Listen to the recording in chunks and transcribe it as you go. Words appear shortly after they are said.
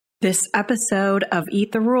This episode of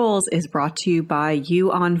Eat the Rules is brought to you by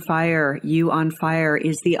You on Fire. You on Fire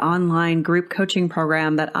is the online group coaching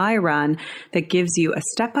program that I run that gives you a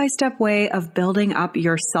step-by-step way of building up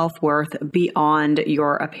your self-worth beyond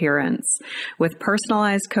your appearance. With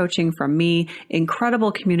personalized coaching from me,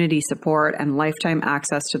 incredible community support, and lifetime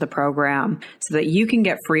access to the program so that you can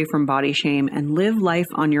get free from body shame and live life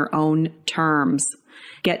on your own terms.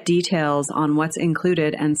 Get details on what's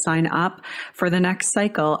included and sign up for the next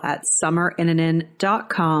cycle at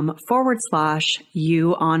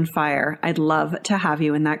summerinnanen.com/you on fire. I'd love to have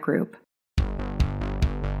you in that group.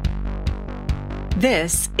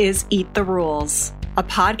 This is Eat the Rules, a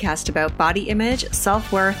podcast about body image,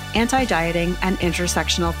 self-worth, anti-dieting, and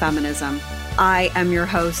intersectional feminism. I am your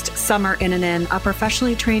host, Summer Innanen, a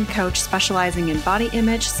professionally trained coach specializing in body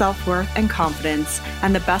image, self-worth, and confidence,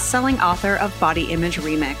 and the best-selling author of Body Image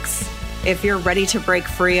Remix. If you're ready to break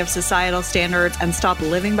free of societal standards and stop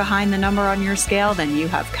living behind the number on your scale, then you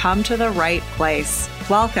have come to the right place.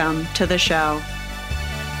 Welcome to the show.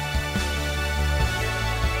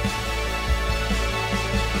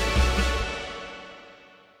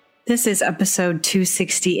 This is episode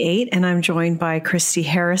 268, and I'm joined by Christy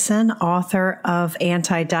Harrison, author of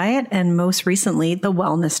Anti-Diet and most recently, The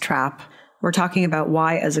Wellness Trap. We're talking about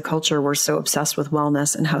why, as a culture, we're so obsessed with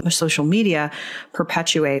wellness and how the social media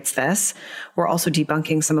perpetuates this. We're also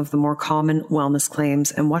debunking some of the more common wellness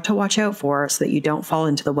claims and what to watch out for so that you don't fall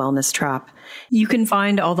into the wellness trap. You can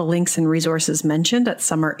find all the links and resources mentioned at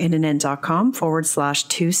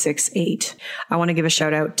summerinnanen.com/268. I want to give a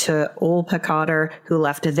shout out to Olpa Cotter, who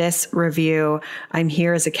left this review. I'm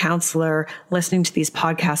here as a counselor listening to these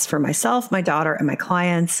podcasts for myself, my daughter, and my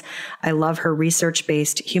clients. I love her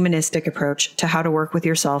research-based, humanistic approach to how to work with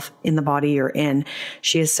yourself in the body you're in.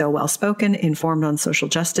 She is so well-spoken, informed on social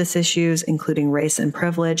justice issues, including race and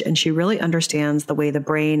privilege, and she really understands the way the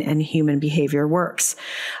brain and human behavior works.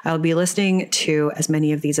 I'll be listening to as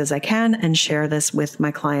many of these as I can and share this with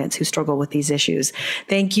my clients who struggle with these issues.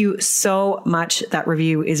 Thank you so much. That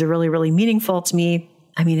review is really, really meaningful to me.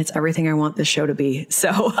 I mean, it's everything I want this show to be.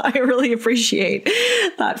 So I really appreciate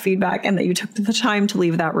that feedback and that you took the time to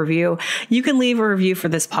leave that review. You can leave a review for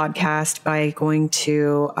this podcast by going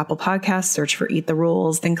to Apple Podcasts, search for Eat the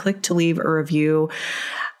Rules, then click to leave a review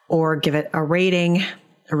or give it a rating.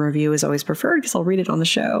 A review is always preferred because I'll read it on the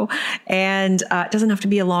show. And it doesn't have to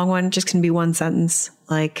be a long one. It just can be one sentence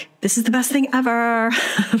like, this is the best thing ever.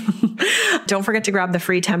 Don't forget to grab the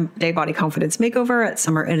free 10-day body confidence makeover at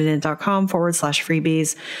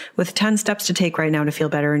summerinnanen.com/freebies with 10 steps to take right now to feel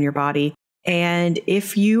better in your body. And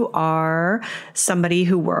if you are somebody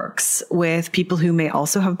who works with people who may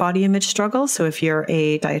also have body image struggles, so if you're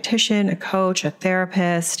a dietitian, a coach, a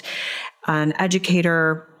therapist, an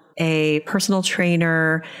educator, a personal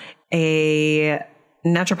trainer, a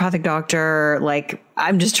naturopathic doctor, like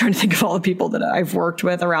I'm just trying to think of all the people that I've worked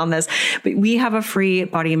with around this, but we have a free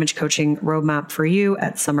body image coaching roadmap for you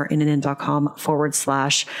at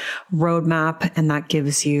summerinnanen.com/roadmap. And that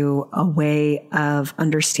gives you a way of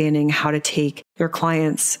understanding how to take your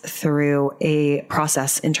clients through a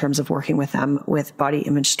process in terms of working with them with body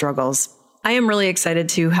image struggles. I am really excited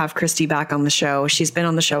to have Christy back on the show. She's been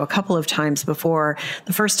on the show a couple of times before.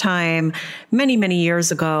 The first time, many, many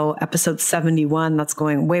years ago, episode 71, that's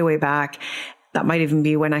going way, way back. That might even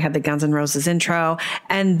be when I had the Guns N' Roses intro.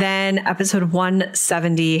 And then episode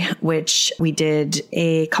 170, which we did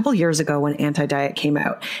a couple years ago when Anti-Diet came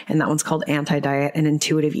out. And that one's called Anti-Diet and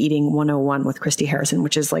Intuitive Eating 101 with Christy Harrison,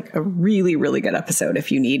 which is like a really, really good episode if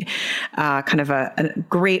you need kind of a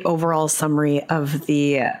great overall summary of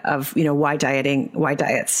why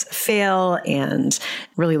diets fail and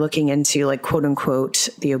really looking into like quote unquote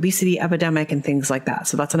the obesity epidemic and things like that.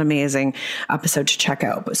 So that's an amazing episode to check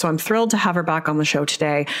out. So I'm thrilled to have her back on the show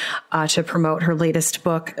today to promote her latest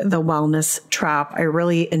book, The Wellness Trap. I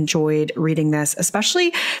really enjoyed reading this,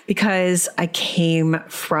 especially because I came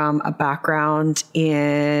from a background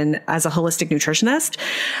as a holistic nutritionist,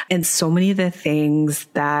 and so many of the things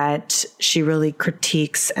that she really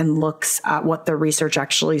critiques and looks at what the research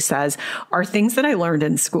actually says are things that I learned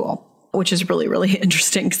in school, which is really, really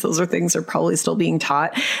interesting because those are things that are probably still being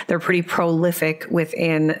taught. They're pretty prolific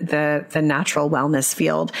within the natural wellness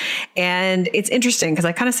field. And it's interesting because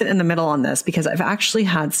I kind of sit in the middle on this because I've actually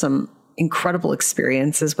had some incredible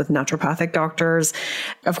experiences with naturopathic doctors.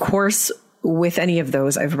 Of course, with any of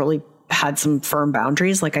those, I've really had some firm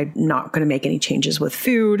boundaries. Like I'm not going to make any changes with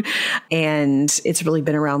food. And it's really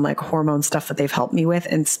been around like hormone stuff that they've helped me with.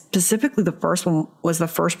 And specifically the first one was the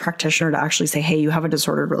first practitioner to actually say, hey, you have a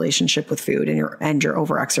disordered relationship with food and you're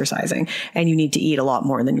over exercising and you need to eat a lot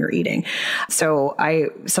more than you're eating. So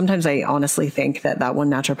sometimes I honestly think that one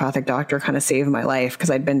naturopathic doctor kind of saved my life,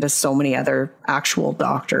 because I'd been to so many other actual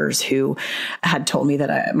doctors who had told me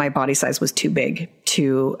that my body size was too big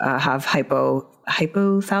to have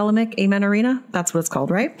hypothalamic amenorrhea. That's what it's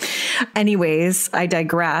called, right? Anyways, I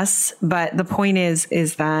digress. But the point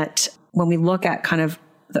is that when we look at kind of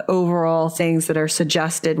the overall things that are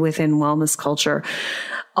suggested within wellness culture,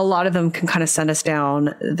 a lot of them can kind of send us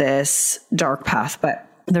down this dark path, but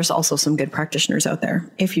there's also some good practitioners out there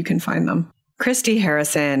if you can find them. Christy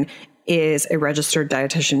Harrison is a registered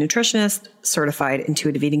dietitian nutritionist, certified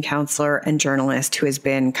intuitive eating counselor, and journalist who has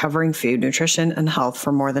been covering food, nutrition, and health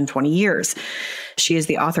for more than 20 years. She is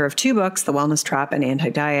the author of 2 books, The Wellness Trap and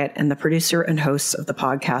Anti-Diet, and the producer and host of the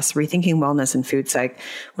podcast Rethinking Wellness and Food Psych,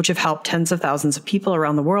 which have helped tens of thousands of people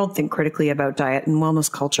around the world think critically about diet and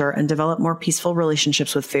wellness culture and develop more peaceful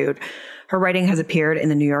relationships with food. Her writing has appeared in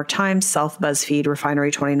the New York Times, Self, BuzzFeed,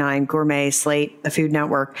 Refinery 29, Gourmet, Slate, The Food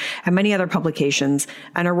Network, and many other publications,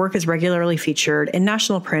 and her work is regularly featured in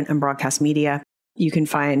national print and broadcast media. You can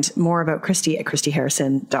find more about Christy at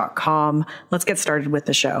christyharrison.com. Let's get started with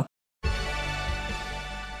the show.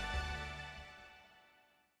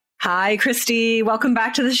 Hi, Christy. Welcome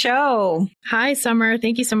back to the show. Hi, Summer.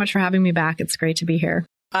 Thank you so much for having me back. It's great to be here.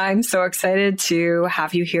 I'm so excited to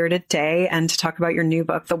have you here today and to talk about your new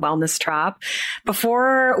book, The Wellness Trap.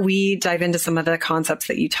 Before we dive into some of the concepts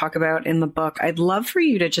that you talk about in the book, I'd love for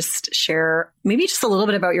you to just share maybe just a little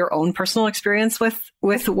bit about your own personal experience with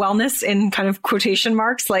wellness in kind of quotation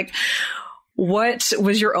marks. Like, what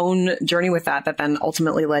was your own journey with that then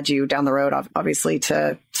ultimately led you down the road, obviously,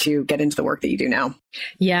 to get into the work that you do now?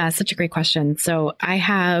 Yeah, such a great question. So I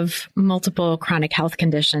have multiple chronic health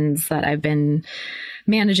conditions that I've been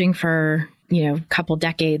managing for, a couple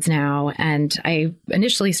decades now. And I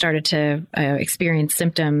initially started to experience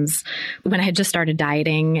symptoms when I had just started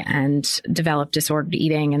dieting and developed disordered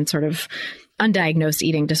eating and sort of undiagnosed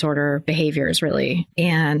eating disorder behaviors, really.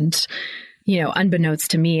 And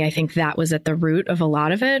unbeknownst to me, I think that was at the root of a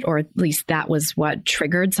lot of it, or at least that was what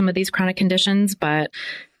triggered some of these chronic conditions. But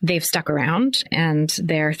they've stuck around, and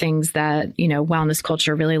they're things that, wellness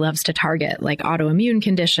culture really loves to target, like autoimmune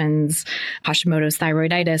conditions, Hashimoto's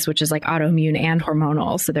thyroiditis, which is like autoimmune and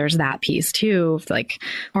hormonal. So there's that piece too, like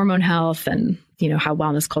hormone health and how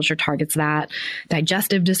wellness culture targets that,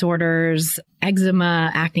 digestive disorders, eczema,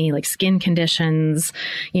 acne, like skin conditions,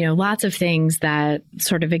 lots of things that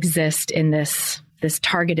sort of exist in this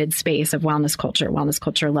targeted space of wellness culture. Wellness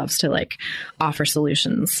culture loves to offer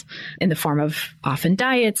solutions in the form of often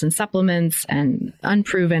diets and supplements and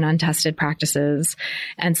unproven, untested practices.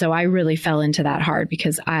 And so I really fell into that hard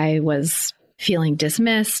because I was feeling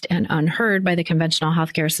dismissed and unheard by the conventional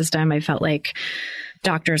healthcare system. I felt like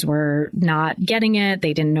doctors were not getting it.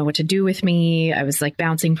 They didn't know what to do with me. I was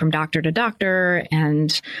bouncing from doctor to doctor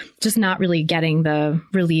and just not really getting the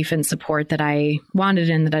relief and support that I wanted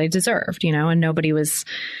and that I deserved, and nobody was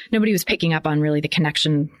picking up on really the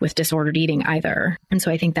connection with disordered eating either. And so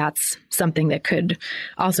I think that's something that could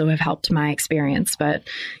also have helped my experience, but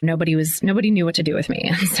nobody knew what to do with me.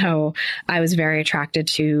 And so I was very attracted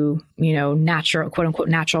to, natural, quote unquote,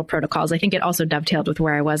 natural protocols. I think it also dovetailed with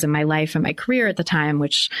where I was in my life and my career at the time,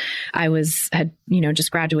 which I had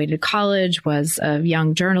just graduated college, was a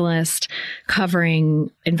young journalist covering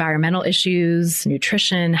environmental issues,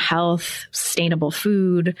 nutrition, health, sustainable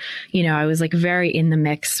food. I was very in the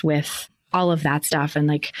mix with all of that stuff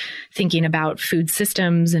and thinking about food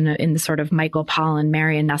systems in the sort of Michael Pollan,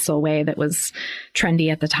 Marion Nestle way that was trendy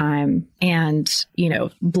at the time. And,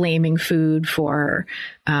 blaming food for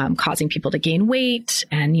causing people to gain weight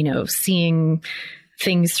and, seeing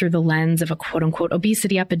things through the lens of a quote unquote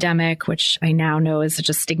obesity epidemic, which I now know is such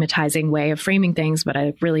a stigmatizing way of framing things, but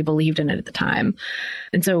I really believed in it at the time.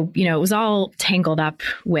 And so, it was all tangled up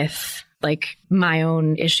with my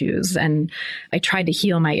own issues. And I tried to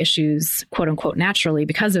heal my issues, quote unquote, naturally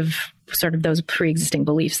because of sort of those pre-existing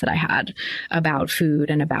beliefs that I had about food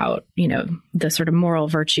and about, the sort of moral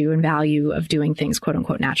virtue and value of doing things, quote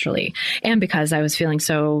unquote, naturally. And because I was feeling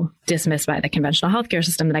so dismissed by the conventional healthcare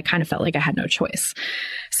system that I kind of felt like I had no choice.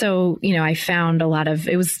 So, I found a lot of,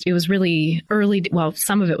 it was really early, well,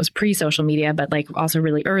 some of it was pre-social media, but also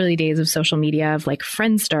really early days of social media of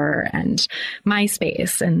Friendster and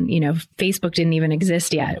MySpace. And, Facebook didn't even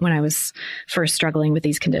exist yet when I was first struggling with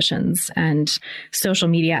these conditions. And social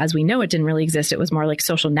media as we know know it didn't really exist. It was more like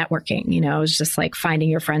social networking. It was just like finding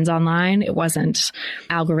your friends online. It wasn't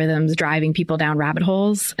algorithms driving people down rabbit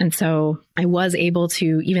holes. And so I was able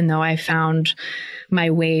to, even though I found my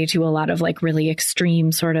way to a lot of like really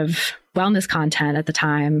extreme sort of wellness content at the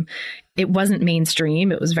time, it wasn't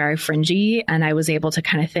mainstream. It was very fringy. And I was able to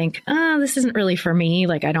kind of think, this isn't really for me.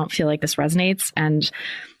 Like, I don't feel like this resonates, and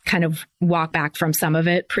kind of walk back from some of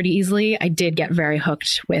it pretty easily. I did get very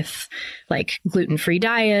hooked with like gluten-free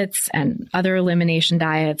diets and other elimination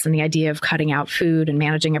diets and the idea of cutting out food and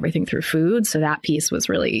managing everything through food. So that piece was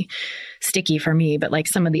really sticky for me. But like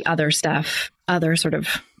some of the other stuff, other sort of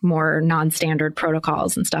more non-standard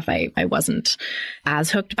protocols and stuff, I wasn't as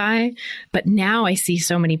hooked by. But now I see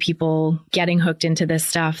so many people getting hooked into this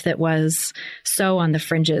stuff that was so on the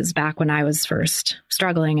fringes back when I was first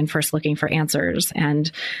struggling and first looking for answers.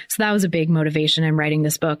 And so that was a big motivation in writing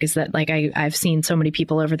this book, is that like I've seen so many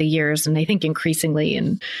people over the years, and I think increasingly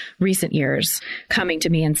in recent years, coming to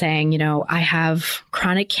me and saying, I have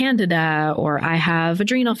chronic candida, or I have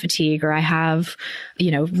adrenal fatigue, or I have,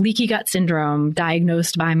 leaky gut syndrome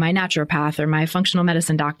diagnosed by my naturopath or my functional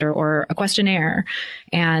medicine doctor or a questionnaire.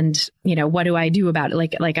 And, what do I do about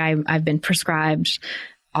it? Like I've been prescribed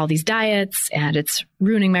all these diets and it's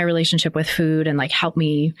ruining my relationship with food, and like help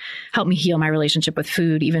me heal my relationship with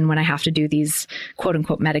food, even when I have to do these quote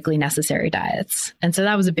unquote medically necessary diets. And so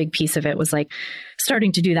that was a big piece of it, was like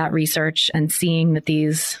starting to do that research and seeing that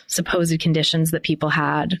these supposed conditions that people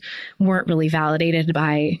had weren't really validated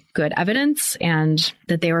by good evidence, and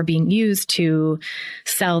that they were being used to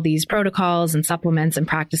sell these protocols and supplements and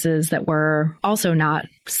practices that were also not,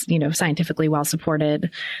 scientifically well supported,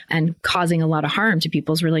 and causing a lot of harm to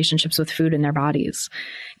people's relationships with food and their bodies.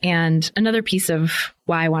 And another piece of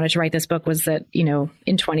why I wanted to write this book was that,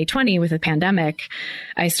 in 2020 with the pandemic,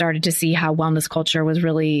 I started to see how wellness culture was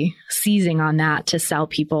really seizing on that to sell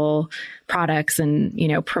people products and,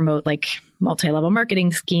 promote like multi-level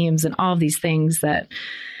marketing schemes and all of these things that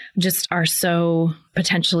just are so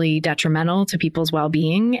potentially detrimental to people's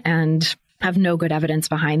well-being and have no good evidence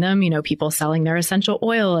behind them. People selling their essential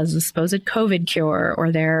oil as a supposed COVID cure,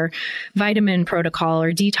 or their vitamin protocol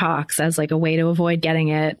or detox as like a way to avoid getting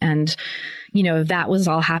it. And, that was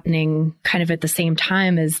all happening kind of at the same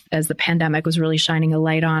time as the pandemic was really shining a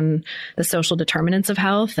light on the social determinants of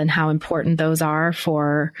health and how important those are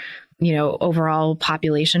for overall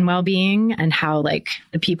population well-being, and how like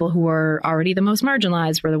the people who were already the most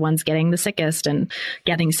marginalized were the ones getting the sickest and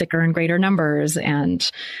getting sicker in greater numbers.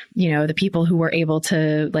 And, the people who were able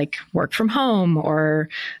to like work from home or,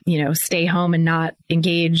 stay home and not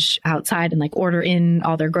engage outside and like order in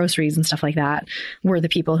all their groceries and stuff like that were the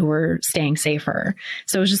people who were staying safer.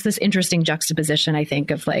 So it was just this interesting juxtaposition, I think,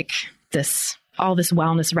 of like all this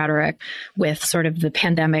wellness rhetoric with sort of the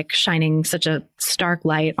pandemic shining such a stark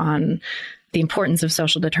light on the importance of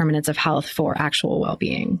social determinants of health for actual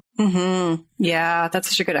well-being. Mm-hmm. Yeah, that's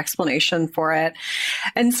such a good explanation for it.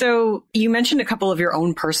 And so you mentioned a couple of your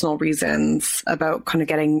own personal reasons about kind of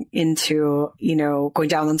getting into, going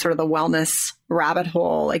down on sort of the wellness rabbit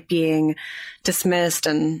hole, like being dismissed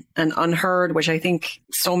and unheard, which I think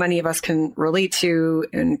so many of us can relate to,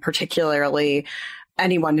 and particularly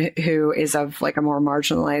anyone who is of like a more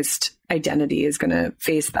marginalized identity is going to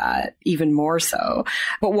face that even more so.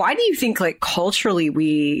 But why do you think like culturally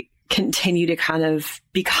we continue to kind of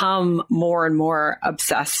become more and more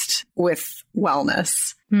obsessed with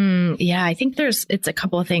wellness? Yeah, I think it's a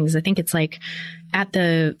couple of things. I think it's like at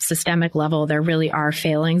the systemic level, there really are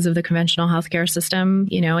failings of the conventional healthcare system.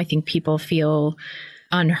 I think people feel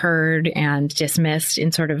unheard and dismissed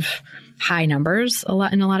in sort of high numbers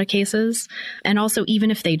in a lot of cases. And also,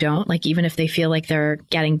 even if they don't, like even if they feel like they're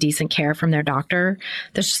getting decent care from their doctor,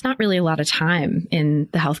 there's just not really a lot of time in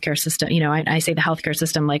the healthcare system. I say the healthcare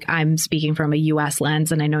system, like I'm speaking from a US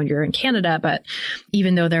lens, and I know you're in Canada, but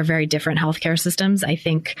even though they're very different healthcare systems, I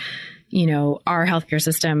think our healthcare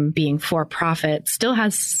system being for profit still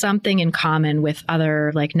has something in common with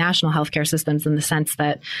other like national healthcare systems, in the sense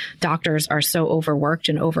that doctors are so overworked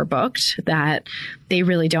and overbooked that they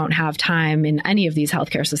really don't have time in any of these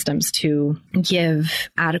healthcare systems to give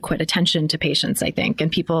adequate attention to patients, I think.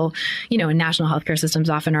 And people, in national healthcare systems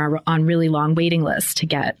often are on really long waiting lists to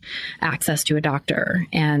get access to a doctor.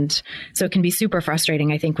 And so it can be super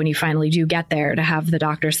frustrating, I think, when you finally do get there, to have the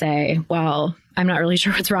doctor say, well, I'm not really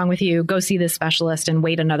sure what's wrong with you. Go see this specialist and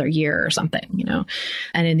wait another year or something,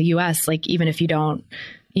 And in the US, like even if you don't,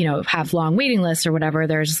 have long waiting lists or whatever,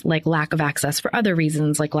 there's like lack of access for other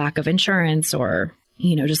reasons, like lack of insurance or,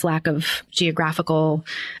 just lack of geographical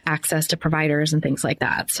access to providers and things like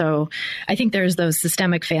that. So I think there's those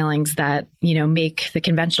systemic failings that, make the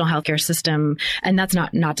conventional healthcare system, and that's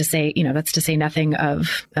not to say, that's to say nothing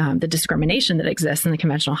of the discrimination that exists in the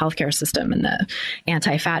conventional healthcare system and the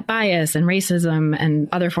anti-fat bias and racism and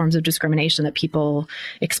other forms of discrimination that people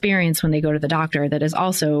experience when they go to the doctor that is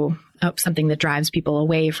also something that drives people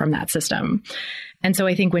away from that system. And so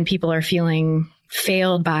I think when people are feeling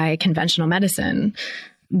failed by conventional medicine,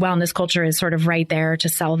 wellness culture is sort of right there to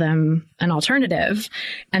sell them an alternative.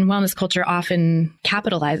 And wellness culture often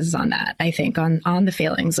capitalizes on that, I think, on the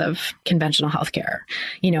failings of conventional healthcare.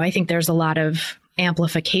 I think there's a lot of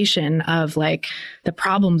amplification of the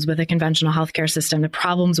problems with the conventional healthcare system, the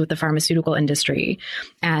problems with the pharmaceutical industry,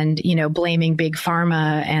 and, blaming big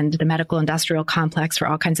pharma and the medical industrial complex for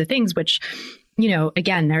all kinds of things, which,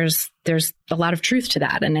 again, there's a lot of truth to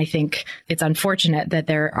that. And I think it's unfortunate that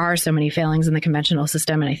there are so many failings in the conventional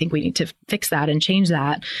system. And I think we need to fix that and change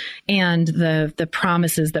that. And the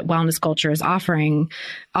promises that wellness culture is offering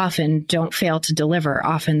often don't fail to deliver.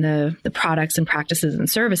 Often the products and practices and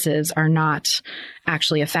services are not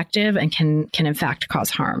actually effective and can in fact cause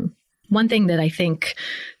harm. One thing that I think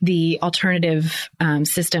the alternative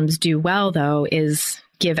systems do well, though, is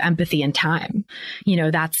give empathy and time.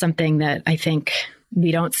 That's something that I think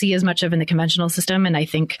we don't see as much of in the conventional system. And I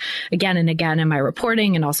think again and again in my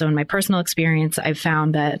reporting and also in my personal experience, I've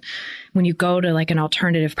found that when you go to an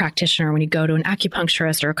alternative practitioner, when you go to an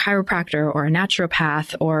acupuncturist or a chiropractor or a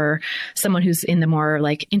naturopath or someone who's in the more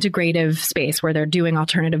integrative space where they're doing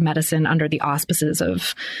alternative medicine under the auspices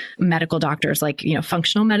of medical doctors,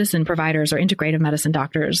 functional medicine providers or integrative medicine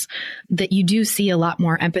doctors, that you do see a lot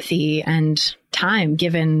more empathy and time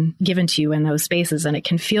given to you in those spaces. And it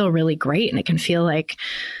can feel really great. And it can feel like,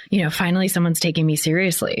 finally someone's taking me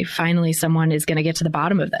seriously. Finally, someone is going to get to the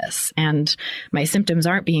bottom of this. And my symptoms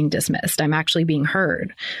aren't being dismissed. I'm actually being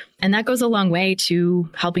heard. And that goes a long way to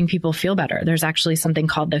helping people feel better. There's actually something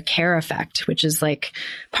called the care effect, which is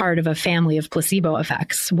part of a family of placebo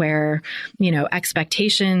effects where,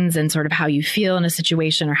 expectations and sort of how you feel in a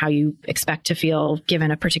situation or how you expect to feel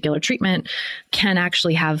given a particular treatment can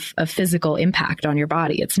actually have a physical impact on your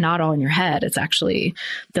body. It's not all in your head. It's actually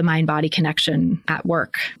the mind-body connection at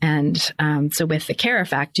work. And so with the care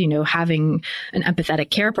effect, having an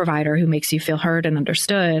empathetic care provider who makes you feel heard and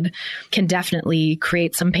understood can definitely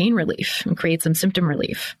create some pain relief and create some symptom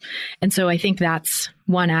relief. And so I think that's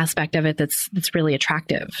one aspect of it that's really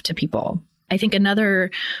attractive to people. I think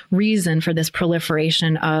another reason for this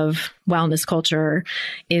proliferation of wellness culture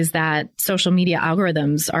is that social media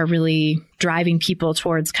algorithms are really driving people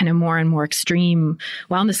towards kind of more and more extreme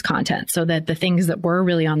wellness content, so that the things that were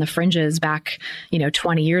really on the fringes back,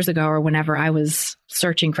 20 years ago or whenever I was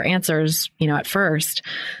searching for answers, at first,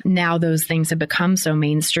 now those things have become so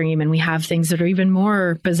mainstream, and we have things that are even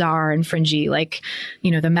more bizarre and fringy,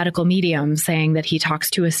 the medical medium saying that he talks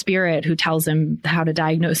to a spirit who tells him how to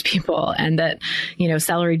diagnose people, and that,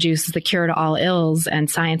 celery juice is the cure to all ills, and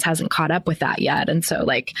science hasn't caught up with that yet. And so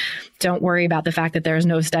don't worry about the fact that there's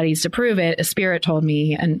no studies to prove it. A spirit told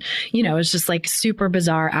me. And, it's just super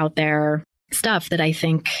bizarre out there stuff that I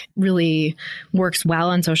think really works well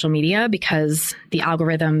on social media because the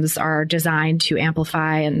algorithms are designed to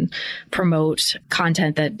amplify and promote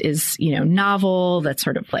content that is, novel, that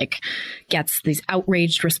sort of gets these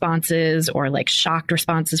outraged responses or shocked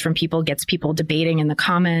responses from people, gets people debating in the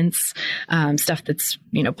comments, stuff that's,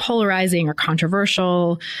 polarizing or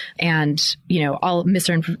controversial. And, all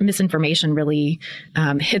misinformation really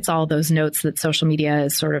hits all those notes that social media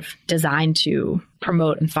is sort of designed to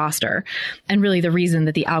promote and foster. And really the reason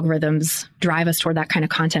that the algorithms drive us toward that kind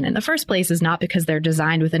of content in the first place is not because they're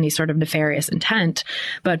designed with any sort of nefarious intent,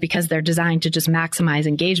 but because they're designed to just maximize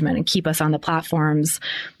engagement and keep us on the platforms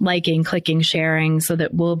liking, clicking, sharing, so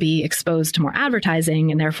that we'll be exposed to more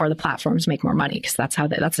advertising, and therefore the platforms make more money because that's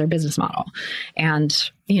their business model. And,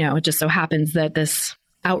 it just so happens that this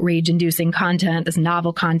outrage-inducing content, this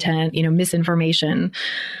novel content, misinformation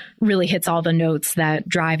really hits all the notes that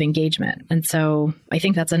drive engagement. And so I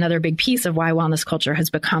think that's another big piece of why wellness culture has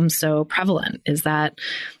become so prevalent, is that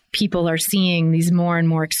people are seeing these more and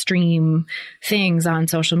more extreme things on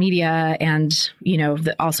social media, and,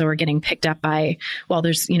 that also are getting picked up by,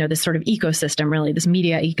 there's, this sort of ecosystem, really, this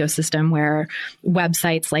media ecosystem where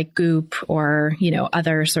websites like Goop or,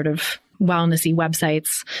 other sort of wellnessy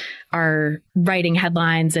websites are writing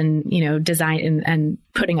headlines and, design and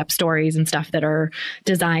putting up stories and stuff that are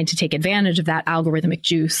designed to take advantage of that algorithmic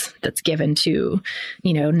juice that's given to,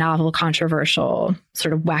 novel, controversial,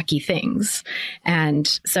 sort of wacky things. And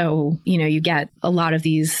so, you get a lot of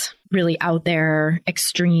these really out there,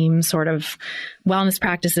 extreme sort of wellness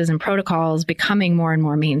practices and protocols becoming more and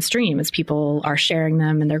more mainstream as people are sharing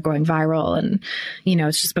them and they're going viral. And,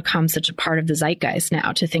 it's just become such a part of the zeitgeist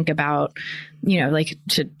now to think about, like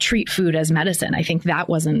to treat food as medicine. I think that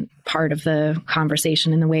wasn't part of the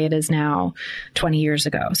conversation in the way it is now 20 years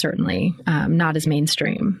ago, certainly not as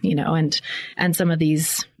mainstream, and some of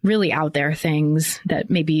these really out there things that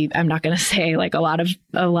maybe I'm not going to say like a lot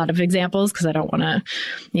of examples because I don't want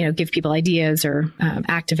to, give people ideas or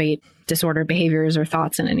activate disordered behaviors or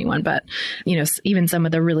thoughts in anyone. But, even some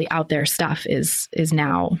of the really out there stuff is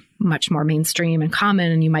now much more mainstream and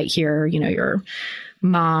common. And you might hear, your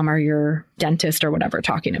mom or your dentist or whatever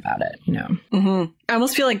talking about it, Mm-hmm. I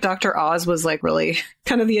almost feel like Dr. Oz was like really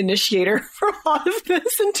kind of the initiator for a lot of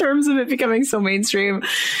this in terms of it becoming so mainstream.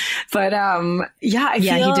 But he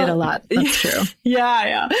did a lot. That's true.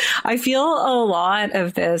 Yeah. I feel a lot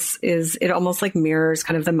of this it almost like mirrors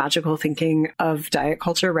kind of the magical thinking of diet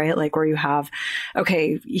culture, right? Like where you have,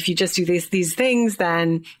 okay, if you just do these things,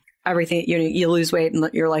 then everything, you lose weight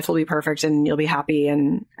and your life will be perfect and you'll be happy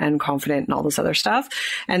and confident and all this other stuff.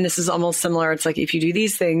 And this is almost similar. It's like, if you do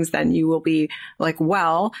these things, then you will be like,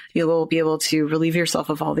 well, you will be able to relieve yourself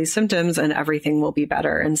of all these symptoms and everything will be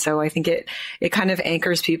better. And so I think it kind of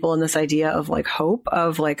anchors people in this idea of like hope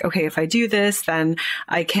of like, okay, if I do this, then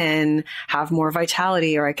I can have more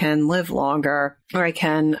vitality or I can live longer or I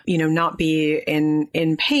can, not be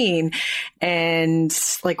in pain. And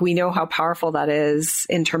like, we know how powerful that is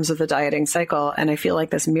in terms of the dieting cycle. And I feel like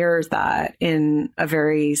this mirrors that in a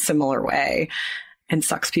very similar way and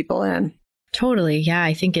sucks people in. Totally. Yeah.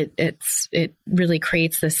 I think it really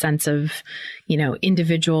creates this sense of,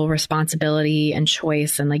 individual responsibility and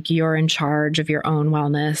choice, and like you're in charge of your own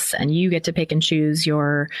wellness and you get to pick and choose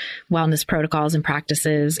your wellness protocols and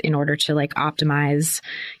practices in order to like optimize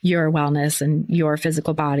your wellness and your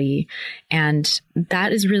physical body. And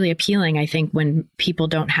that is really appealing, I think, when people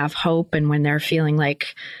don't have hope and when they're feeling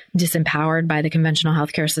like disempowered by the conventional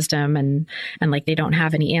healthcare system and like they don't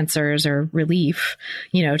have any answers or relief,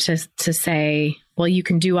 to say, well, you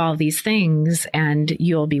can do all these things and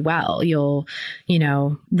you'll be well. You'll,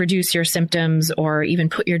 reduce your symptoms or even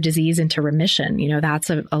put your disease into remission.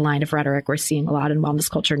 That's a line of rhetoric we're seeing a lot in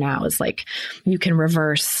wellness culture now is like, you can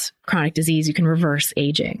reverse chronic disease, you can reverse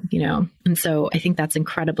aging, And so I think that's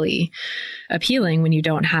incredibly appealing when you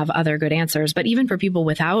don't have other good answers. But even for people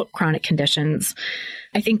without chronic conditions,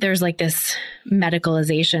 I think there's like this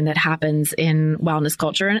medicalization that happens in wellness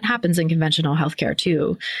culture, and it happens in conventional healthcare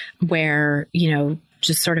too, where,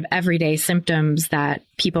 just sort of everyday symptoms that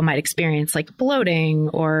people might experience, like bloating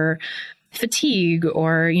or fatigue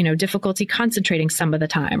or, difficulty concentrating some of the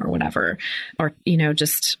time or whatever, or,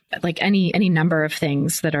 just like any number of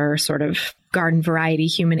things that are sort of garden variety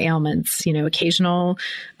human ailments, occasional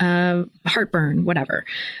heartburn, whatever.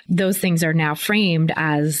 Those things are now framed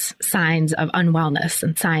as signs of unwellness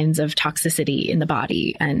and signs of toxicity in the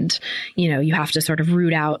body. And, you have to sort of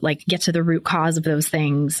root out, like get to the root cause of those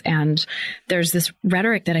things. And there's this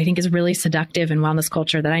rhetoric that I think is really seductive in wellness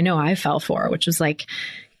culture that I know I fell for, which was like,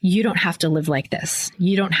 you don't have to live like this.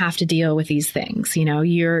 You don't have to deal with these things.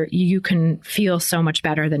 You can feel so much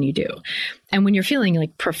better than you do. And when you're feeling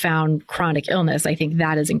like profound chronic illness, I think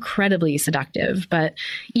that is incredibly seductive. But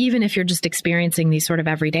even if you're just experiencing these sort of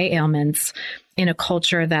everyday ailments in a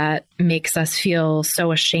culture that makes us feel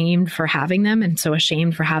so ashamed for having them and so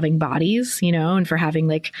ashamed for having bodies, and for having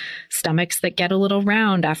like stomachs that get a little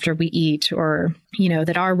round after we eat or,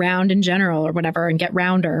 that are round in general or whatever and get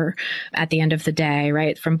rounder at the end of the day,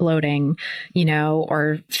 right? From bloating,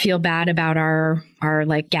 or feel bad about our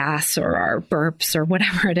like gas or our burps or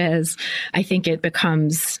whatever it is. I think it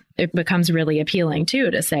becomes really appealing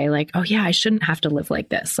too, to say like, oh yeah, I shouldn't have to live like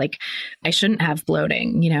this. Like I shouldn't have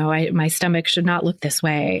bloating, my stomach should not look this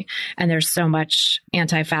way. And there's so much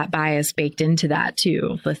anti-fat bias baked into that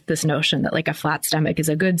too, with this notion that like a flat stomach is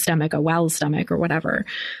a good stomach, a well stomach or whatever.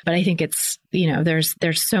 But I think it's, there's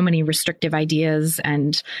so many restrictive ideas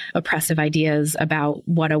and oppressive ideas about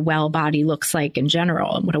what a well body looks like in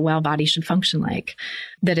general and what a well body should function like,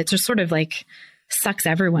 that it's just sort of like sucks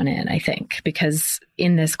everyone in, I think, because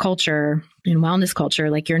in this culture, in wellness culture,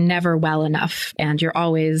 like you're never well enough and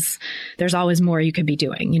there's always more you could be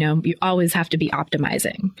doing, you always have to be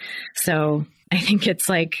optimizing. So I think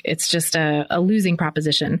it's just a losing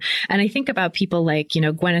proposition. And I think about people like,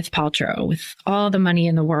 Gwyneth Paltrow with all the money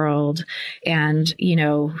in the world and,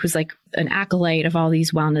 who's like an acolyte of all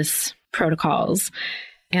these wellness protocols.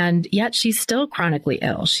 And yet she's still chronically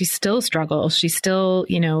ill. She still struggles. She still,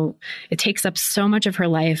 it takes up so much of her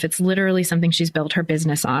life. It's literally something she's built her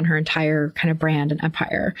business on, her entire kind of brand and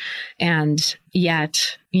empire. And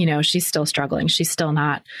yet, she's still struggling. She's still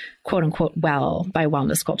not, quote unquote, well by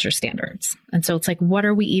wellness culture standards. And so it's like, what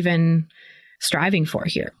are we even striving for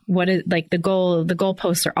here? What is like the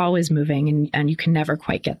goalposts are always moving and you can never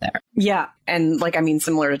quite get there. Yeah. And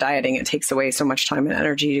similar to dieting, it takes away so much time and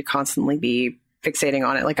energy to constantly be fixating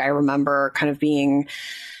on it. Like I remember kind of being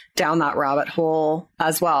down that rabbit hole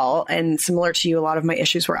as well. And similar to you, a lot of my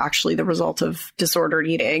issues were actually the result of disordered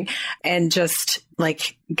eating and just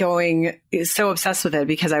like going so obsessed with it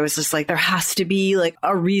because I was just like, there has to be like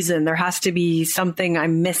a reason, there has to be something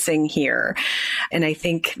I'm missing here. And I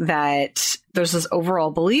think that there's this overall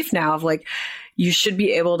belief now of like, you should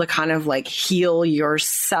be able to kind of like heal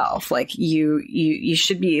yourself. Like you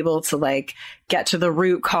should be able to like get to the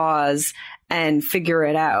root cause and figure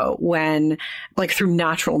it out when like through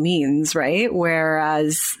natural means, right?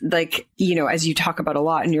 Whereas like, as you talk about a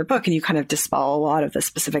lot in your book and you kind of dispel a lot of the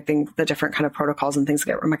specific things, the different kind of protocols and things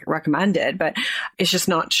that get recommended, but it's just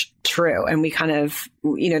not true. And we kind of,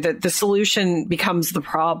 the solution becomes the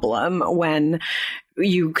problem when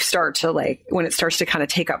you start to like, when it starts to kind of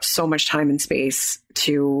take up so much time and space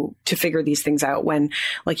to figure these things out, when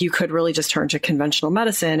like you could really just turn to conventional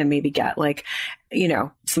medicine and maybe get like,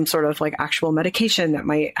 some sort of like actual medication that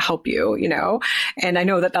might help you, and I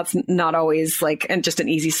know that that's not always like, and just an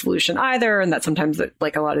easy solution either. And that sometimes that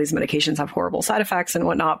like a lot of these medications have horrible side effects and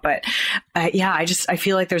whatnot. But I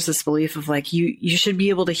feel like there's this belief of like, you should be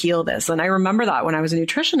able to heal this. And I remember that when I was a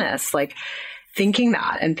nutritionist, like thinking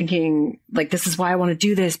that and thinking like, this is why I want to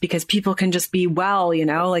do this because people can just be well,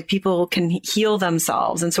 like people can heal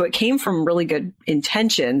themselves. And so it came from really good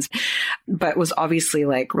intentions, but was obviously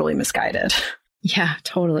like really misguided. Yeah,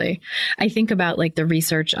 totally. I think about like the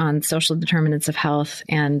research on social determinants of health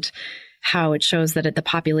and how it shows that at the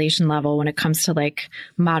population level, when it comes to like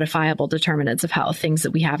modifiable determinants of health, things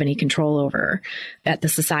that we have any control over at the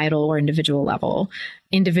societal or individual level,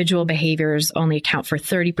 individual behaviors only account for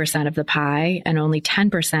 30% of the pie and only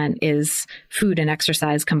 10% is food and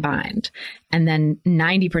exercise combined. And then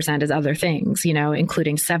 90% is other things,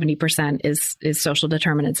 including 70% is social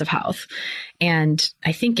determinants of health. And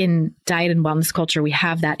I think in diet and wellness culture, we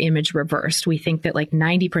have that image reversed. We think that like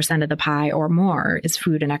 90% of the pie or more is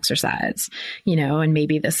food and exercise, and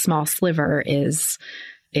maybe the small sliver is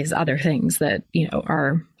other things that,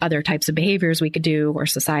 are other types of behaviors we could do or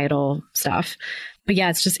societal stuff. But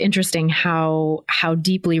yeah, it's just interesting how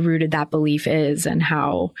deeply rooted that belief is and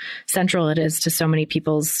how central it is to so many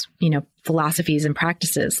people's, philosophies and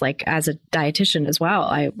practices. Like as a dietitian as well,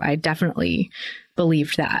 I definitely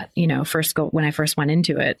believed that, when I first went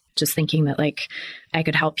into it, just thinking that like I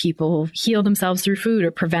could help people heal themselves through food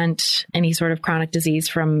or prevent any sort of chronic disease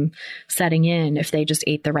from setting in if they just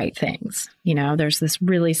ate the right things. There's this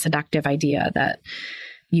really seductive idea that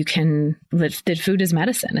that food is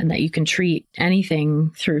medicine and that you can treat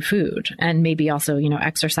anything through food and maybe also,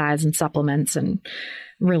 exercise and supplements and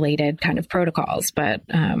related kind of protocols. But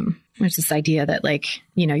there's this idea that like,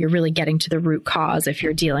 you're really getting to the root cause if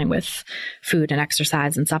you're dealing with food and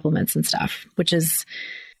exercise and supplements and stuff, which is,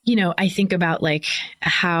 I think about like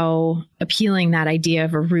how appealing that idea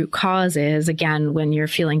of a root cause is, again, when you're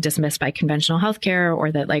feeling dismissed by conventional healthcare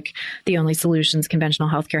or that like the only solutions conventional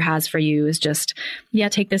healthcare has for you is just,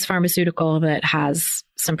 take this pharmaceutical that has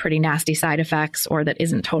some pretty nasty side effects or that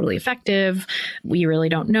isn't totally effective. We really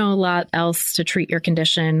don't know a lot else to treat your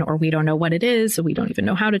condition, or we don't know what it is, so we don't even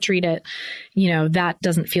know how to treat it. That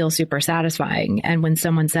doesn't feel super satisfying. And when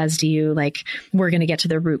someone says to you, like, we're going to get to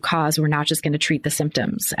the root cause, we're not just going to treat the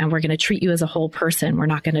symptoms and we're going to treat you as a whole person. We're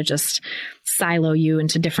not going to just silo you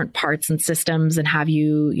into different parts and systems and have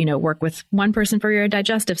you, work with one person for your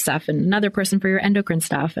digestive stuff and another person for your endocrine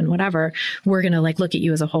stuff and whatever. We're going to like look at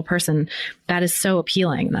you as a whole person. That is so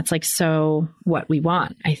appealing. And that's like so what we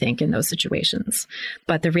want, I think, in those situations.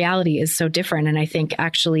 But the reality is so different. And I think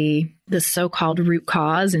actually the so-called root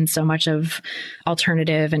cause in so much of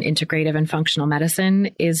alternative and integrative and functional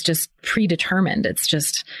medicine is just predetermined. It's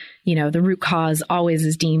just, the root cause always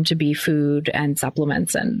is deemed to be food and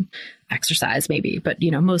supplements and exercise maybe, but,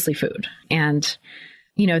 mostly food. And,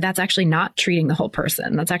 that's actually not treating the whole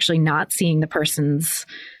person. That's actually not seeing the person's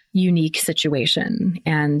unique situation.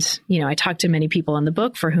 And, I talked to many people in the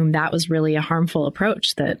book for whom that was really a harmful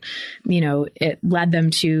approach that, it led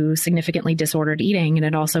them to significantly disordered eating. And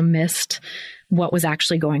it also missed what was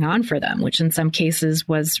actually going on for them, which in some cases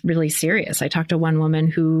was really serious. I talked to one woman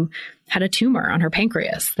who had a tumor on her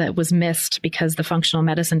pancreas that was missed because the functional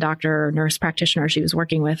medicine doctor or nurse practitioner she was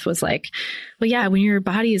working with was like, well, yeah, when your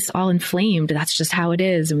body is all inflamed, that's just how it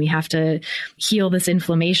is. And we have to heal this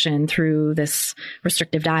inflammation through this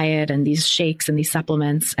restrictive diet and these shakes and these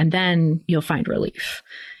supplements, and then you'll find relief.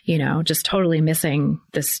 Just totally missing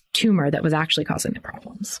this tumor that was actually causing the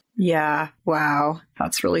problems. Yeah. Wow.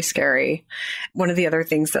 That's really scary. One of the other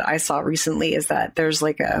things that I saw recently is that there's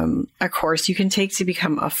like a course you can take to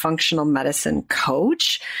become a functional medicine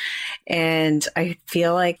coach. And I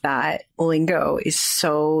feel like that lingo is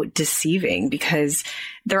so deceiving because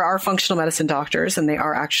there are functional medicine doctors and they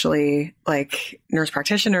are actually like nurse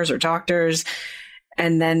practitioners or doctors.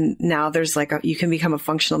 And then now there's like you can become a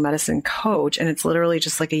functional medicine coach, and it's literally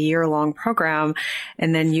just like a year-long program.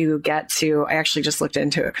 And then you get to, I actually just looked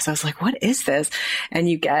into it because I was like, what is this? And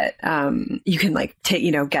you get, you can like take,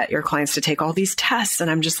 get your clients to take all these tests. And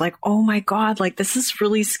I'm just like, oh my God, like this is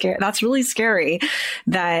really scary. That's really scary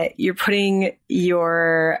that you're putting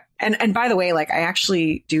your, and by the way, like I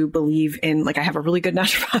actually do believe in, like I have a really good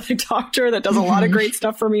naturopathic doctor that does a lot of great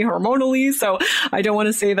stuff for me hormonally. So I don't want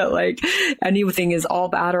to say that like anything is all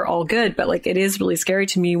bad or all good, but like it is really scary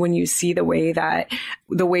to me when you see the way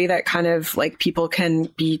that kind of like people can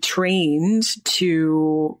be trained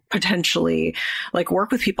to potentially like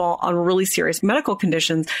work with people on really serious medical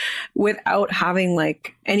conditions without having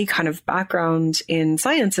like any kind of background in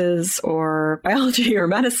sciences or biology or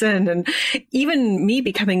medicine. And even me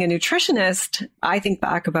becoming a nutritionist, I think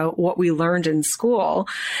back about what we learned in school,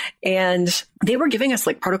 and they were giving us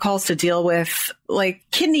like protocols to deal with like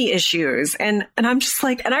kidney issues. And I'm just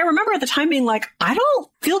like, and I remember at the time being like, I don't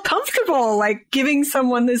feel comfortable like giving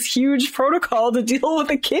someone this huge protocol to deal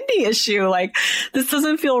with a kidney issue. Like this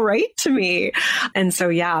doesn't feel right to me. And so,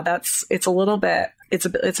 yeah, it's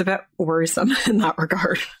a bit worrisome in that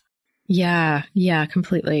regard. Yeah,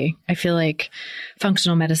 completely. I feel like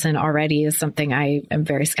functional medicine already is something I am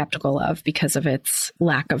very skeptical of because of its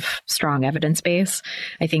lack of strong evidence base.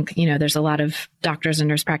 I think, there's a lot of doctors and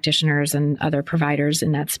nurse practitioners and other providers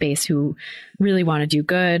in that space who really want to do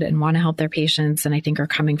good and want to help their patients, and I think are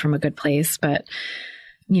coming from a good place. But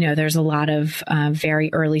there's a lot of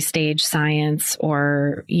very early stage science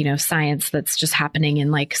or, science that's just happening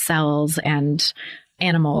in like cells and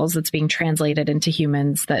animals that's being translated into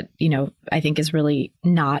humans that, I think is really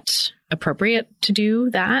not appropriate to do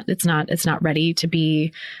that. It's not ready to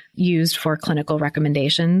be used for clinical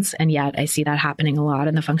recommendations. And yet I see that happening a lot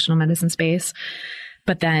in the functional medicine space.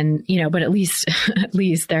 But then, but at least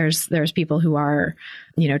there's people who are,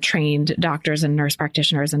 trained doctors and nurse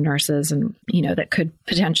practitioners and nurses and, that could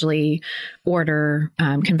potentially order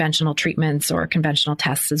conventional treatments or conventional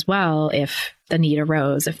tests as well if the need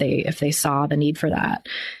arose, if they saw the need for that.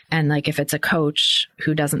 And like if it's a coach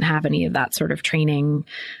who doesn't have any of that sort of training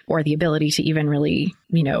or the ability to even really,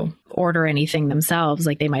 order anything themselves,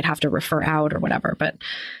 like they might have to refer out or whatever. But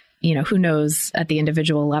who knows at the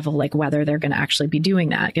individual level, like whether they're going to actually be doing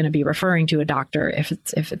that, going to be referring to a doctor if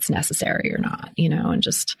it's necessary or not, and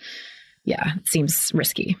just, yeah, it seems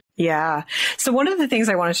risky. Yeah. So one of the things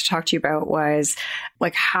I wanted to talk to you about was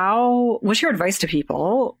like, what's your advice to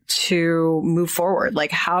people to move forward?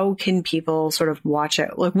 Like, how can people sort of watch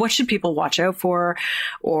out? Like, what should people watch out for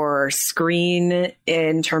or screen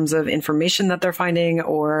in terms of information that they're finding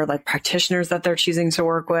or like practitioners that they're choosing to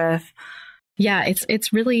work with? Yeah,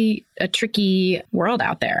 it's really a tricky world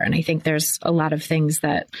out there. And I think there's a lot of things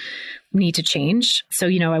that need to change. So,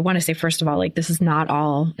 I want to say, first of all, like this is not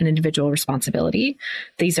all an individual responsibility.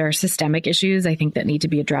 These are systemic issues, I think, that need to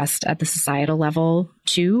be addressed at the societal level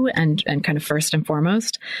too, and kind of first and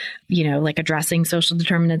foremost, like addressing social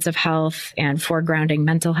determinants of health and foregrounding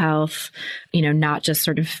mental health, not just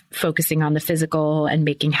sort of focusing on the physical and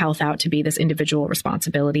making health out to be this individual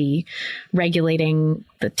responsibility. Regulating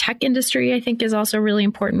the tech industry, I think, is also really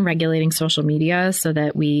important. Regulating social media so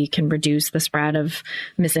that we can reduce the spread of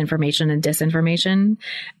misinformation and disinformation,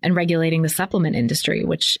 and regulating the supplement industry,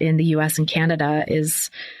 which in the US and Canada is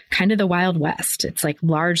kind of the Wild West. It's like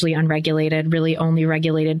largely unregulated, really only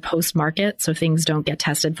regulated post-market. So things don't get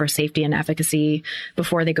tested for safety and efficacy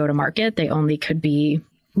before they go to market. They only could be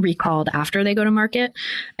recalled after they go to market.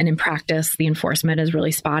 And in practice, the enforcement is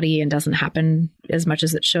really spotty and doesn't happen as much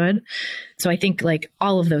as it should. So I think like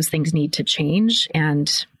all of those things need to change,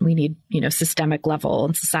 and we need, systemic level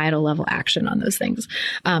and societal level action on those things.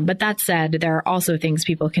 But that said, there are also things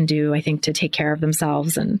people can do, I think, to take care of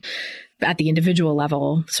themselves. And at the individual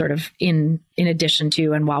level, sort of in addition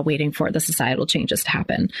to and while waiting for the societal changes to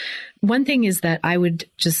happen. One thing is that I would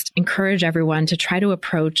just encourage everyone to try to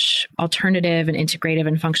approach alternative and integrative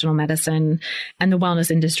and functional medicine and the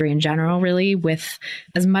wellness industry in general, really, with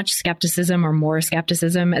as much skepticism or more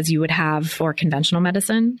skepticism as you would have for conventional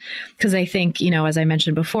medicine. Because I think, as I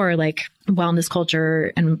mentioned before, like wellness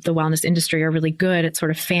culture and the wellness industry are really good at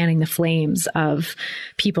sort of fanning the flames of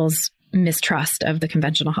people's mistrust of the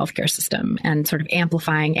conventional healthcare system and sort of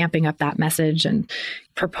amping up that message and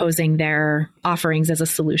proposing their offerings as a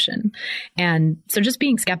solution. And so just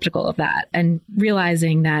being skeptical of that and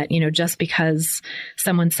realizing that, just because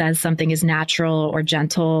someone says something is natural or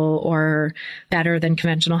gentle or better than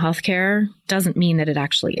conventional healthcare doesn't mean that it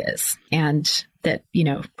actually is. And that,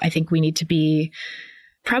 I think we need to be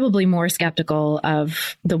probably more skeptical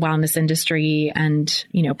of the wellness industry and,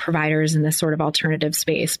 providers in this sort of alternative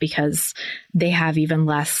space because they have even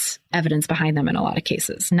less evidence behind them in a lot of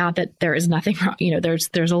cases. Not that there is nothing wrong,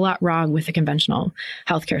 there's a lot wrong with the conventional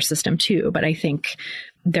healthcare system too, but I think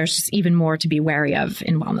there's just even more to be wary of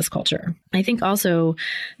in wellness culture. I think also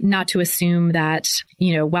not to assume that,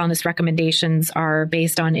 wellness recommendations are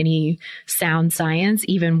based on any sound science,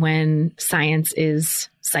 even when science is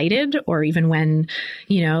cited or even when,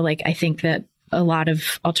 I think that a lot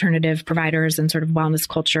of alternative providers and sort of wellness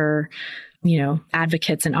culture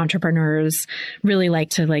advocates and entrepreneurs really like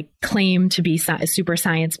to claim to be super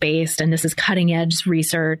science-based. And this is cutting edge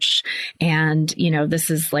research. And, this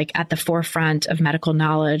is at the forefront of medical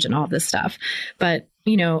knowledge and all this stuff. But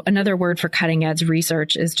another word for cutting edge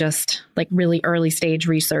research is just really early stage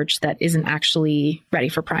research that isn't actually ready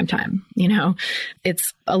for prime time.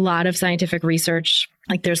 It's a lot of scientific research.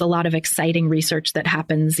 There's a lot of exciting research that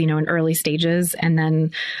happens, in early stages, and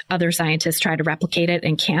then other scientists try to replicate it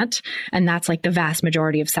and can't. And that's the vast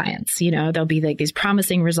majority of science. There'll be these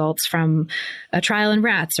promising results from a trial in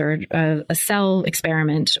rats or a cell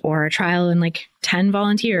experiment or a trial in 10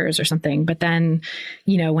 volunteers or something. But then,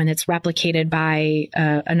 when it's replicated by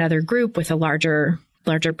another group with a larger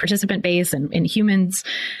participant base and in humans,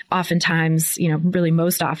 oftentimes, really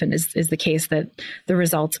most often is the case that the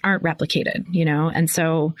results aren't replicated, and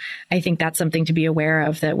so I think that's something to be aware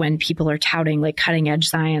of, that when people are touting cutting edge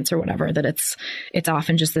science or whatever, that it's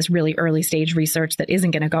often just this really early stage research that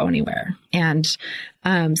isn't going to go anywhere. And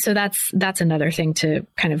so that's another thing to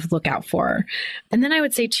kind of look out for. And then I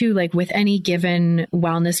would say too, with any given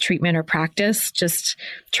wellness treatment or practice, just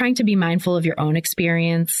trying to be mindful of your own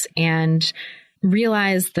experience and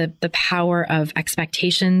realize the power of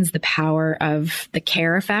expectations, the power of the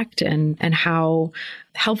care effect, and how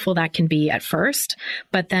helpful that can be at first,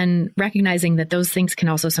 but then recognizing that those things can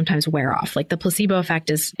also sometimes wear off. The placebo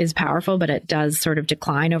effect is powerful, but it does sort of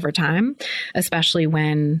decline over time, especially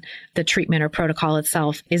when the treatment or protocol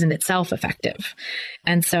itself isn't itself effective.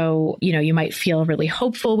 And so, you might feel really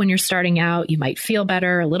hopeful when you're starting out. You might feel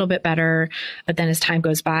better, a little bit better, but then as time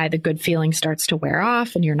goes by, the good feeling starts to wear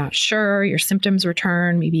off and you're not sure. Your symptoms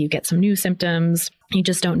return. Maybe you get some new symptoms. You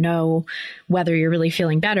just don't know whether you're really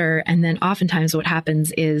feeling better. And then oftentimes what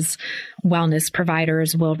happens is wellness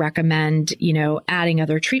providers will recommend, adding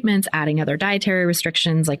other treatments, adding other dietary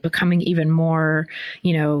restrictions, becoming even more,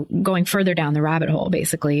 going further down the rabbit hole,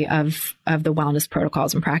 basically, of the wellness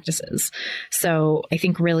protocols and practices. So I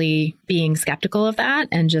think really being skeptical of that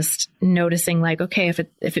and just noticing okay, if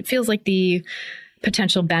it feels like the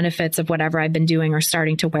potential benefits of whatever I've been doing are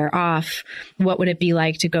starting to wear off, what would it be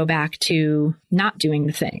like to go back to not doing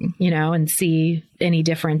the thing, and see any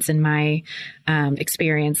difference in my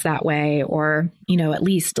experience that way, or, at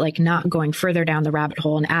least not going further down the rabbit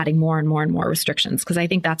hole and adding more and more and more restrictions. Because I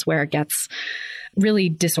think that's where it gets really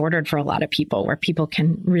disordered for a lot of people, where people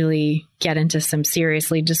can really get into some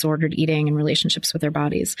seriously disordered eating and relationships with their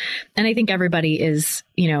bodies. And I think everybody is,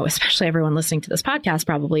 especially everyone listening to this podcast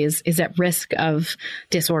probably is at risk of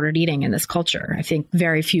disordered eating in this culture. I think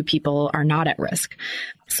very few people are not at risk.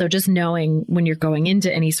 So just knowing when you're going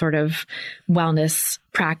into any sort of wellness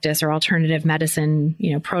practice or alternative medicine,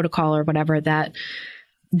 protocol or whatever, that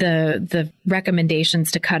the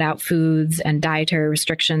recommendations to cut out foods and dietary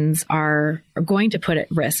restrictions are going to put at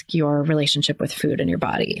risk your relationship with food and your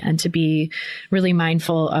body, and to be really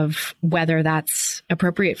mindful of whether that's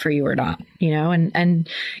appropriate for you or not, and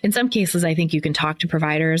in some cases, I think you can talk to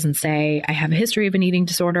providers and say, I have a history of an eating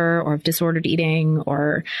disorder or of disordered eating,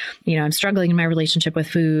 or, I'm struggling in my relationship with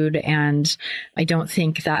food, and I don't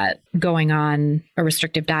think that going on a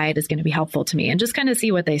restrictive diet is going to be helpful to me, and just kind of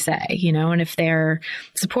see what they say, and if they're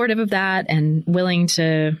supportive of that and willing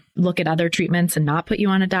to look at other treatments and not put you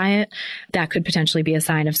on a diet, that could potentially be a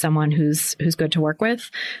sign of someone who's good to work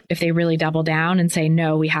with. If they really double down and say,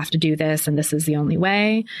 no, we have to do this and this is the only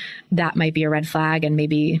way, that might be a red flag. And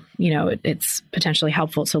maybe, it's potentially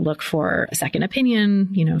helpful to look for a second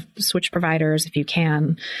opinion, switch providers if you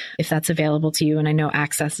can, if that's available to you. And I know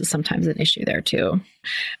access is sometimes an issue there too.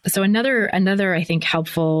 So another, I think,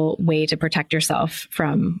 helpful way to protect yourself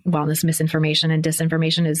from wellness misinformation and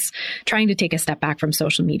disinformation is trying to take a step back from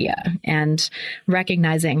social media and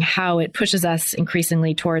recognizing how it pushes us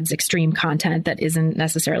increasingly towards extreme content that isn't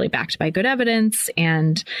necessarily backed by good evidence,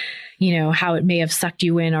 and how it may have sucked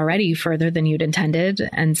you in already further than you'd intended.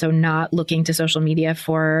 And so not looking to social media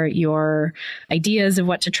for your ideas of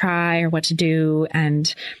what to try or what to do.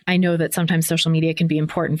 And I know that sometimes social media can be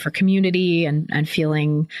important for community and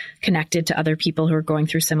feeling connected to other people who are going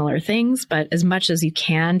through similar things. But as much as you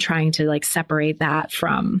can, trying to separate that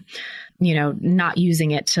from not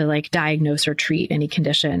using it to diagnose or treat any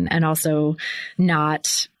condition, and also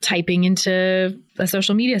not typing into a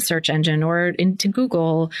social media search engine or into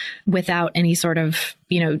Google without any sort of,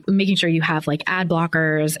 making sure you have ad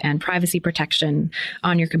blockers and privacy protection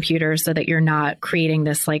on your computer so that you're not creating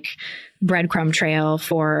this breadcrumb trail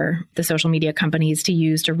for the social media companies to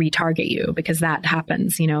use to retarget you, because that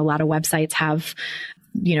happens. A lot of websites have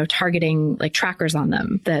targeting trackers on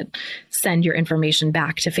them that send your information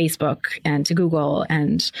back to Facebook and to Google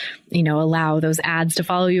and, allow those ads to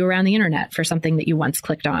follow you around the internet for something that you once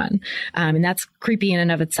clicked on. And that's creepy in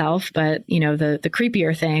and of itself. But, the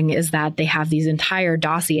creepier thing is that they have these entire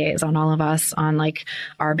dossiers on all of us on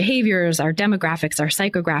our behaviors, our demographics, our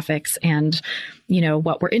psychographics, and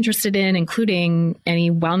what we're interested in, including any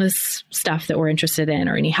wellness stuff that we're interested in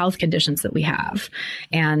or any health conditions that we have.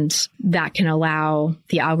 And that can allow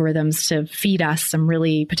the algorithms to feed us some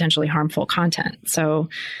really potentially harmful content. So,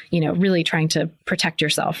 really trying to protect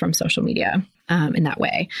yourself from social media in that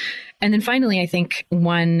way. And then finally, I think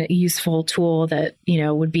one useful tool that,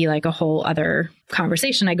 would be a whole other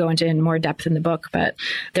conversation I go into in more depth in the book, but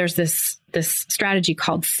there's this strategy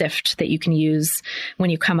called SIFT that you can use when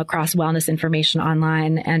you come across wellness information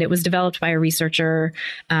online. And it was developed by a researcher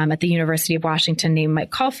at the University of Washington named Mike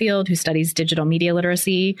Caulfield, who studies digital media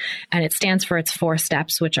literacy. And it stands for its 4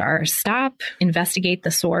 steps, which are stop, investigate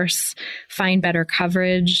the source, find better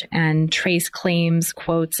coverage, and trace claims,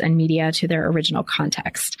 quotes, and media to their original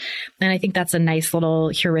context. And I think that's a nice little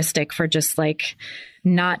heuristic for just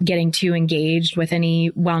not getting too engaged with any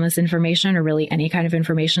wellness information or really any kind of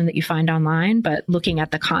information that you find online, but looking at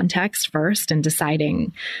the context first and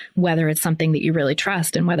deciding whether it's something that you really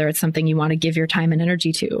trust and whether it's something you want to give your time and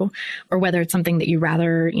energy to, or whether it's something that you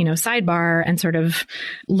rather, sidebar and sort of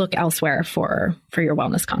look elsewhere for your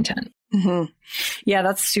wellness content. Mm-hmm. Yeah,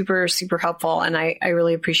 that's super, super helpful. And I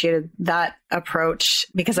really appreciated that approach,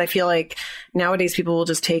 because I feel like nowadays people will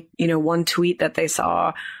just take, one tweet that they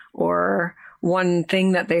saw or one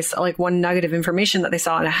thing that they saw, one nugget of information that they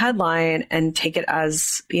saw in a headline, and take it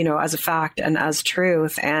as, as a fact and as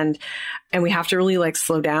truth. And we have to really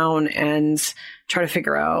slow down and try to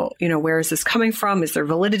figure out, where is this coming from? Is there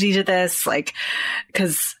validity to this?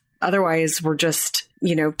 Because otherwise we're just,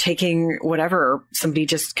 taking whatever somebody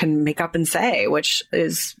just can make up and say, which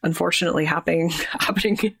is unfortunately happening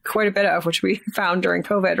quite a bit of, which we found during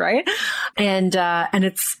COVID, right? And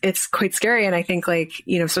it's quite scary. And I think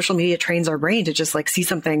social media trains our brain to just see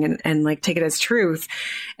something and take it as truth,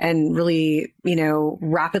 and really,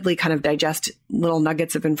 rapidly kind of digest little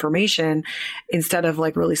nuggets of information instead of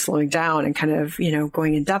really slowing down and kind of,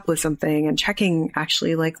 going in depth with something and checking,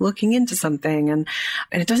 actually looking into something. And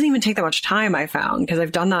it doesn't even take that much time, I found, because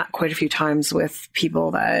I've done that quite a few times with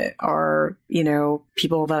people that are,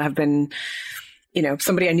 people that have been,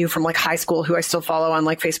 somebody I knew from high school who I still follow on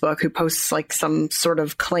Facebook, who posts some sort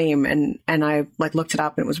of claim, and I looked it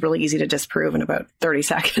up, and it was really easy to disprove in about 30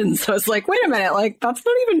 seconds. So it's wait a minute, that's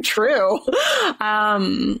not even true.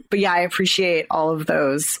 But yeah, I appreciate all of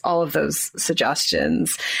those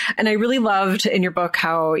suggestions. And I really loved in your book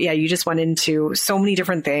how, you just went into so many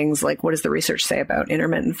different things. What does the research say about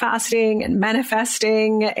intermittent fasting and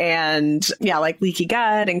manifesting, and leaky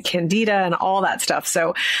gut and candida and all that stuff.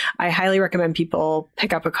 So I highly recommend people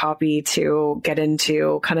pick up a copy to get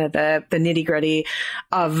into kind of the nitty gritty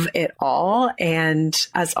of it all. And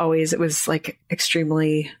as always, it was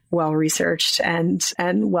extremely well researched and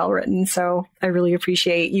well written. So I really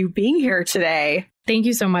appreciate you being here today. Thank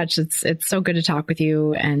you so much. It's so good to talk with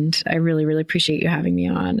you. And I really, really appreciate you having me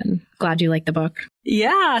on, and glad you like the book.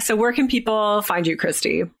 Yeah. So where can people find you,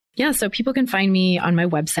 Christy? Yeah, so people can find me on my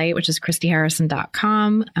website, which is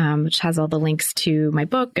christyharrison.com, which has all the links to my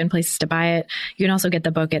book and places to buy it. You can also get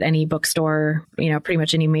the book at any bookstore, pretty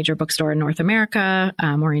much any major bookstore in North America,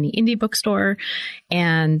 or any indie bookstore.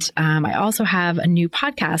 And I also have a new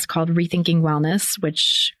podcast called Rethinking Wellness,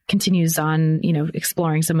 which continues on,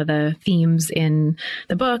 exploring some of the themes in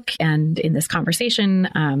the book and in this conversation.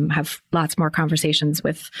 Have lots more conversations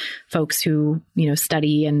with folks who,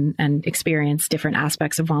 study and experience different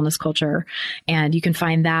aspects of wellness culture. And you can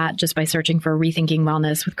find that just by searching for Rethinking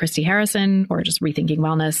Wellness with Christy Harrison, or just Rethinking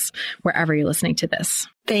Wellness wherever you're listening to this.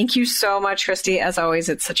 Thank you so much, Christy. As always,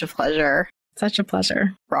 it's such a pleasure. Such a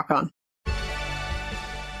pleasure. Rock on.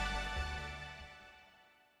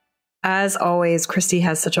 As always, Christy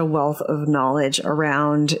has such a wealth of knowledge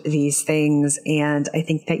around these things, and I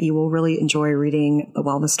think that you will really enjoy reading The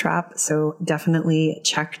Wellness Trap. So definitely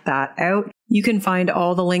check that out. You can find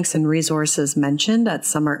all the links and resources mentioned at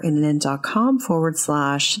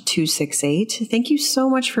summerinnanen.com/268. Thank you so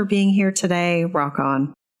much for being here today. Rock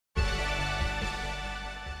on.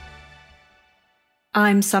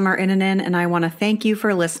 I'm Summer Innanen, and I want to thank you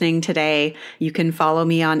for listening today. You can follow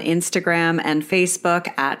me on Instagram and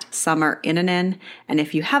Facebook at Summer Innanen. And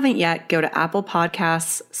if you haven't yet, go to Apple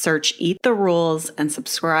Podcasts, search Eat the Rules, and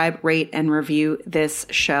subscribe, rate, and review this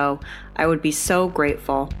show. I would be so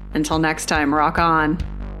grateful. Until next time, rock on.